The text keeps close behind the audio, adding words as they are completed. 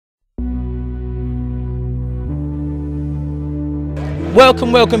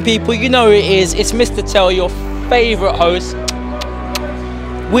Welcome, welcome people, you know who it is, it's Mr. Tell, your favourite host.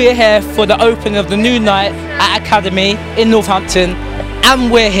 We're here for the opening of the new night at Academy in Northampton,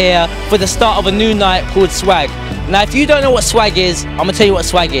 and we're here for the start of a new night called Swag. Now if you don't know what swag is, I'm going to tell you what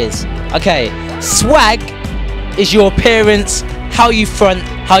swag is. Okay, swag is your appearance, how you front,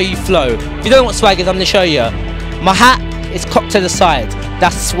 how you flow. If you don't know what swag is, I'm going to show you. My hat is cocked to the side,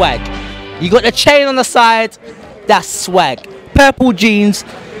 that's swag. You got the chain on the side, that's swag. Purple jeans,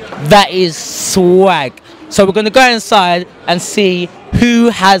 that is swag. So we're going to go inside and see who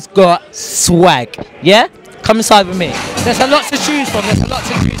has got swag. Yeah? Come inside with me. There's a lot to choose from. There's a lot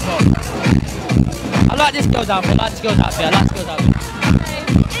to choose from. I like this girl's outfit. I like this girl's outfit. I like this girl's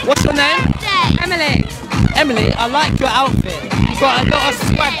outfit. What's your name? Emily. Emily, I like your outfit. You've got a lot of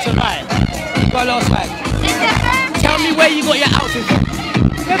swag tonight. You've got a lot of swag. Tell me where you got your outfit from.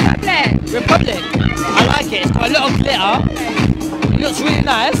 Republic. Republic. I like it. It's got a lot of glitter. It looks really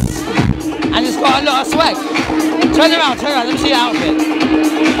nice. And it's got a lot of swag. Turn around, let me see your outfit.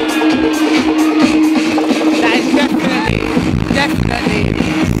 That is definitely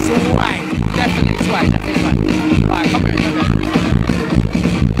swag. Definitely swag. Right, come here.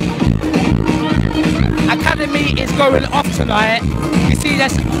 Academy is going off tonight. You see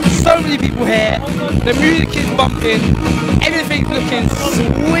there's so many people here. The music is bumping. Everything's looking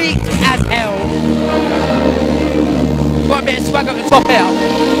sweet as hell. Got a bit of swag at the top here.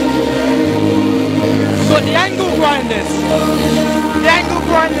 Got the angle grinders. The angle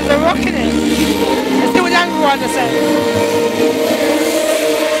grinders are rocking it. Let's see what the angle grinders say.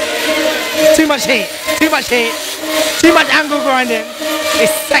 Too much heat. Too much heat. Too much angle grinding.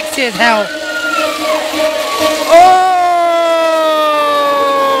 It's sexy as hell. Oh!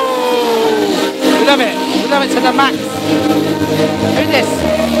 We love it. We love it to the max. Who's this?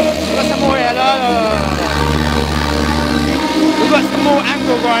 We've got some more here. We've got some more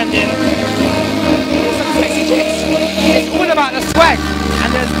angle grinding. Some sexy chicks. It's all about the swag. And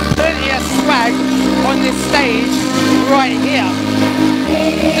there's plenty of swag on this stage right here.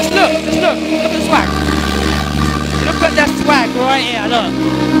 Just look at the swag. Look at that swag right here, look.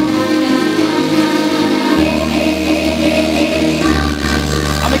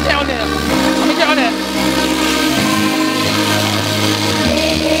 I'm gonna get on it.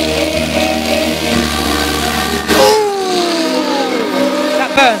 Ooh! That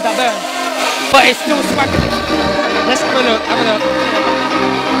burns. But it's still swagging. Let's have a look.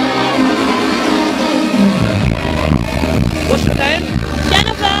 What's your name?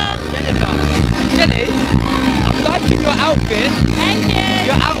 Jennifer. Jenny, I'm liking your outfit. Thank you.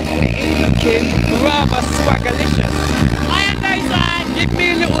 Your outfit is looking rather swagalicious. I am very swag. Give me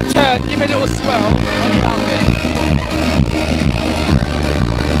a little turn, give me a little swirl on your outfit.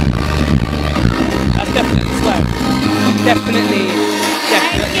 That's definitely swag. Definitely swag.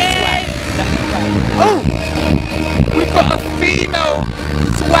 Oh! We've got a female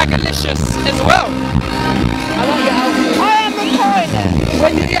swagalicious as well. I like your outfit. I am recording. Where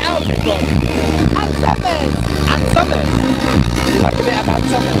did you get your outfit from? And Summers. Do you like a bit about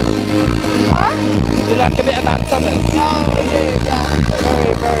Summers? Huh? Do you like a bit about Summers? Oh, yeah.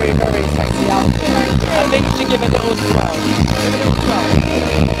 Very sexy outfit. I think you should give a little swirl.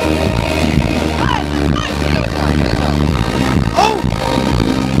 Oh!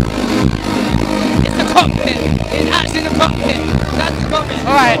 It's the cockpit. It's actually the cockpit. That's the cockpit.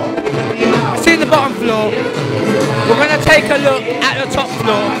 Alright. See the bottom floor. We're going to take a look at the top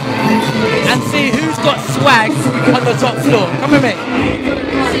floor and see who's got swag on the top floor. Come with me.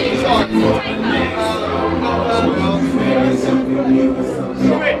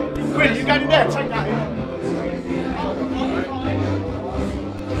 You got it there, take that in.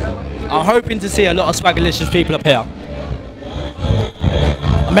 I'm hoping to see a lot of swagalicious people up here.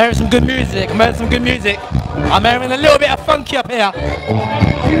 I'm hearing some good music. I'm hearing a little bit of funky up here.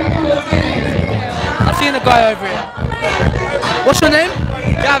 I've seen a guy over here. What's your name?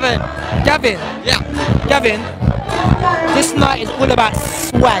 Gavin. Yeah. Gavin, this night is all about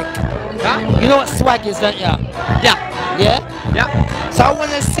swag. Huh? You know what swag is, don't you? Yeah. So I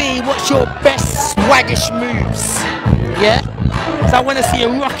want to see what's your best swaggish moves. Yeah? So I want to see you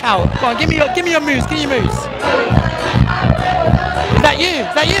rock out. Come on, give me your moves. Is that you?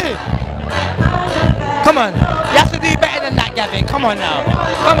 Come on. You have to do better than that, Gavin. Come on now.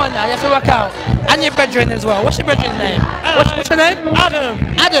 You have to rock out. And your brethren as well. What's your brethren's name? What's your name? Adam.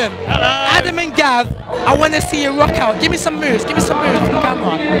 Hello. Adam and Gav, I want to see you rock out. Give me some moves. Give me some moves. Come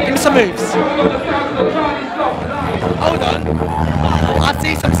on. Give me some moves. Hold on. I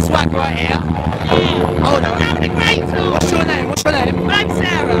see some swag right here. Hold on. What's your name? I'm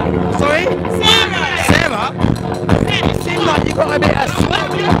Sarah. Sorry? Sarah. You seem like you got a bit of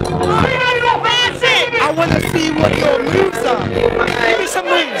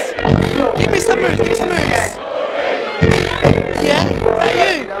Yeah?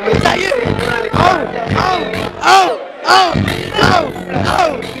 Is that you? Oh!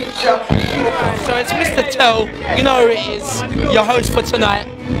 So it's Mr. Tell, you know who it is, your host for tonight.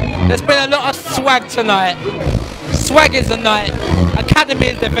 There's been a lot of swag tonight. Swag is the night, Academy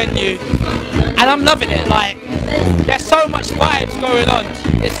is the venue, and I'm loving it. Like, there's so much vibes going on.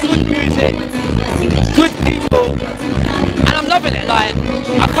 It's good music, good people, and I'm loving it. Like,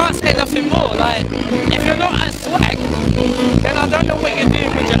 I can't say nothing more. Like, if you're not at swag, then I don't know what you're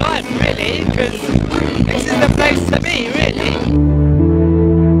doing with your life, really, because this is the place to be, really.